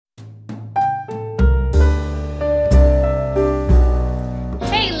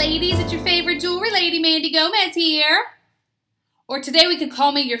Lady Mandy Gomez here. Or today we could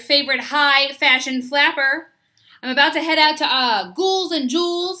call me your favorite high fashion flapper. I'm about to head out to Ghouls and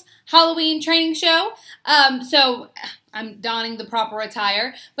Jewels Halloween training show. So I'm donning the proper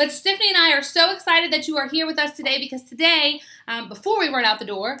attire. But Stephanie and I are so excited that you are here with us today because today, before we run out the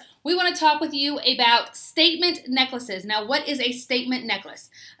door, we want to talk with you about statement necklaces. Now, what is a statement necklace?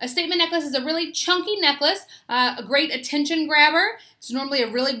 A statement necklace is a really chunky necklace, a great attention grabber. It's normally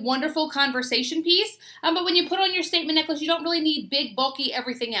a really wonderful conversation piece. But when you put on your statement necklace, you don't really need big, bulky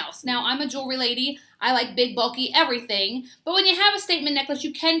everything else. Now, I'm a jewelry lady. I like big, bulky everything. But when you have a statement necklace,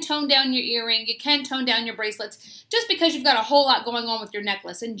 you can tone down your earring. You can tone down your bracelets just because you've got a whole lot going on with your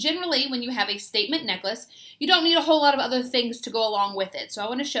necklace. And generally, when you have a statement necklace, you don't need a whole lot of other things to go along with it. So I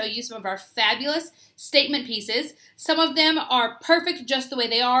want to show you some of our fabulous statement pieces. Some of them are perfect just the way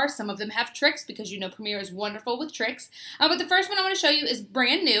they are. Some of them have tricks because you know Premier is wonderful with tricks. But the first one I want to show you is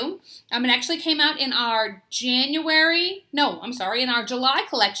brand new. It actually came out in our in our July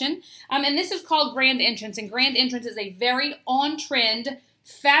collection. And this is called Grand Entrance. And Grand Entrance is a very on-trend,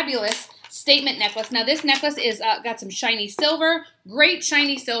 fabulous statement necklace. Now this necklace is got some shiny silver, great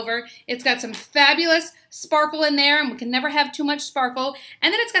shiny silver. It's got some fabulous sparkle in there, and we can never have too much sparkle.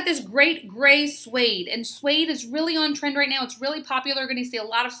 And then it's got this great gray suede, and suede is really on trend right now. It's really popular. You're going to see a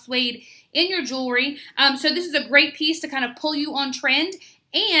lot of suede in your jewelry. So this is a great piece to kind of pull you on trend.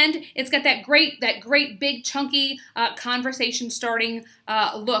 And it's got that great big chunky conversation starting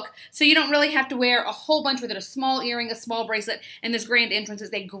look. So you don't really have to wear a whole bunch with it, a small earring, a small bracelet, and this Grand Entrance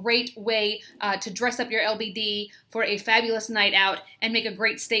is a great way to dress up your LBD for a fabulous night out and make a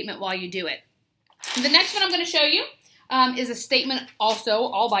great statement while you do it. The next one I'm going to show you is a statement also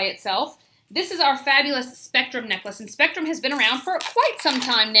all by itself. This is our fabulous Spectrum necklace, and Spectrum has been around for quite some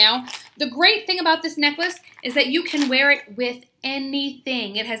time now. The great thing about this necklace is that you can wear it with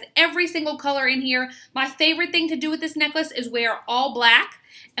anything. It has every single color in here. My favorite thing to do with this necklace is wear all black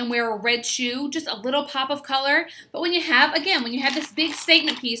and wear a red shoe, just a little pop of color. But when you have, again, when you have this big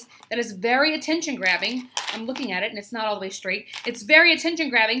statement piece that is very attention grabbing, I'm looking at it and it's not all the way straight, it's very attention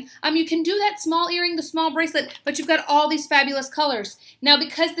grabbing, you can do that small earring, the small bracelet, but you've got all these fabulous colors. Now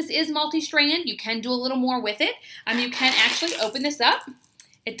because this is multi-strand, you can do a little more with it. You can actually open this up.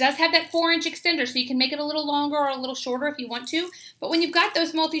 It does have that 4-inch extender, so you can make it a little longer or a little shorter if you want to. But when you've got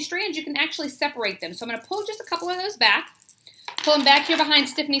those multi-strands, you can actually separate them. So I'm going to pull just a couple of those back. Pull them back here behind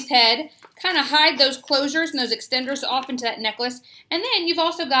Stephanie's head. Kind of hide those closures and those extenders off into that necklace. And then you've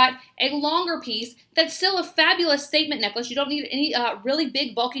also got a longer piece that's still a fabulous statement necklace. You don't need any really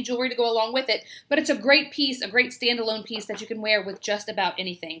big, bulky jewelry to go along with it. But it's a great piece, a great standalone piece that you can wear with just about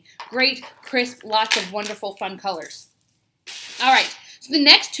anything. Great, crisp, lots of wonderful, fun colors. All right. So the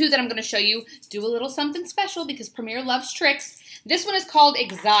next two that I'm going to show you do a little something special because Premier loves tricks. This one is called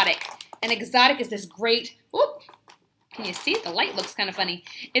Exotic. And Exotic is this great, whoop, can you see it? The light looks kind of funny.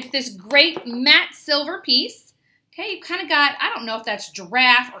 It's this great matte silver piece. Okay, you've kind of got, I don't know if that's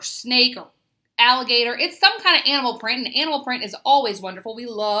giraffe or snake or alligator. It's some kind of animal print, and animal print is always wonderful. We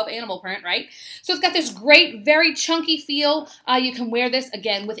love animal print, right? So it's got this great, very chunky feel. You can wear this,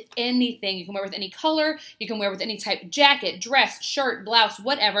 again, with anything. You can wear it with any color. You can wear it with any type of jacket, dress, shirt, blouse,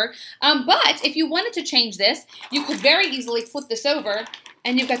 whatever. But if you wanted to change this, you could very easily flip this over,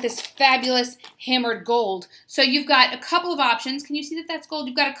 and you've got this fabulous hammered gold. So you've got a couple of options. Can you see that that's gold?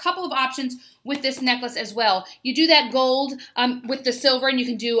 You've got a couple of options with this necklace as well. You do that gold with the silver, and you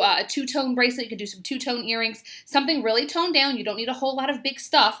can do a two-tone bracelet. You can do some two-tone earrings, something really toned down. You don't need a whole lot of big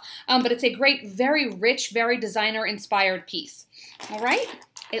stuff, but it's a great, very rich, very designer-inspired piece. All right?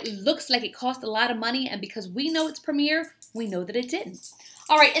 It looks like it cost a lot of money, and because we know it's Premier, we know that it didn't.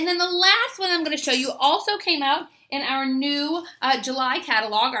 All right, and then the last one I'm going to show you also came out in our new July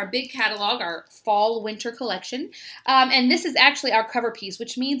catalog, our big catalog, our fall-winter collection. And this is actually our cover piece,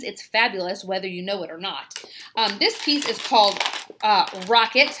 which means it's fabulous whether you know it or not. This piece is called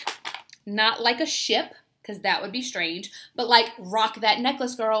Rocket, not like a ship, because that would be strange, but like rock that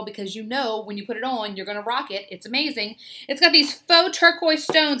necklace, girl, because you know when you put it on, you're going to rock it. It's amazing. It's got these faux turquoise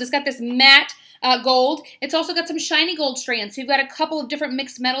stones. It's got this matte gold. It's also got some shiny gold strands. So you've got a couple of different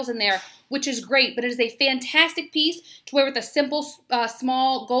mixed metals in there, which is great, but it is a fantastic piece to wear with a simple,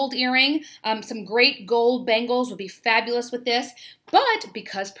 small gold earring. Some great gold bangles would be fabulous with this. But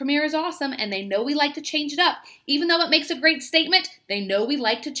because Premier is awesome and they know we like to change it up, even though it makes a great statement, they know we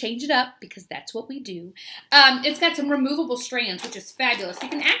like to change it up because that's what we do. It's got some removable strands, which is fabulous. You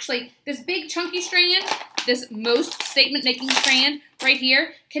can actually, this big chunky strand, this most statement-making strand right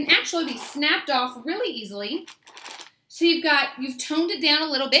here, can actually be snapped off really easily. So you've toned it down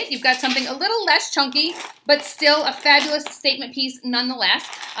a little bit. You've got something a little less chunky, but still a fabulous statement piece nonetheless,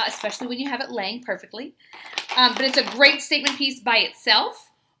 especially when you have it laying perfectly. But it's a great statement piece by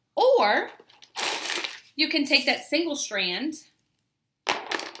itself, or you can take that single strand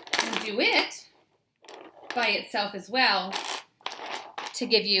and do it by itself as well to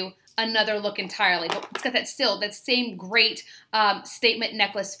give you another look entirely. But it's got that same great statement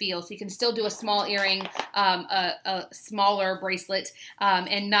necklace feel. So you can still do a small earring, a smaller bracelet,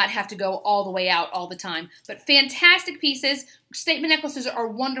 and not have to go all the way out all the time. But fantastic pieces. Statement necklaces are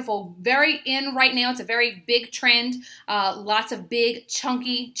wonderful. Very in right now. It's a very big trend. Lots of big,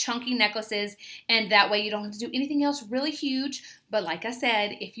 chunky necklaces. And that way you don't have to do anything else really huge. But like I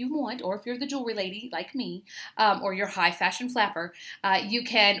said, if you want, or if you're the jewelry lady like me, or you're high fashion flapper, you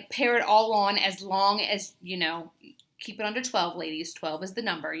can pair it all on as long as, you know, keep it under 12, ladies. 12 is the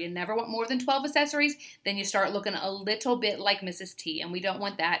number. You never want more than 12 accessories. Then you start looking a little bit like Mrs. T, and we don't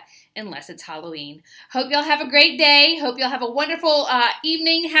want that unless it's Halloween. Hope y'all have a great day. Hope y'all have a wonderful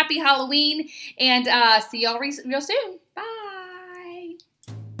evening. Happy Halloween, and see y'all real soon. Bye.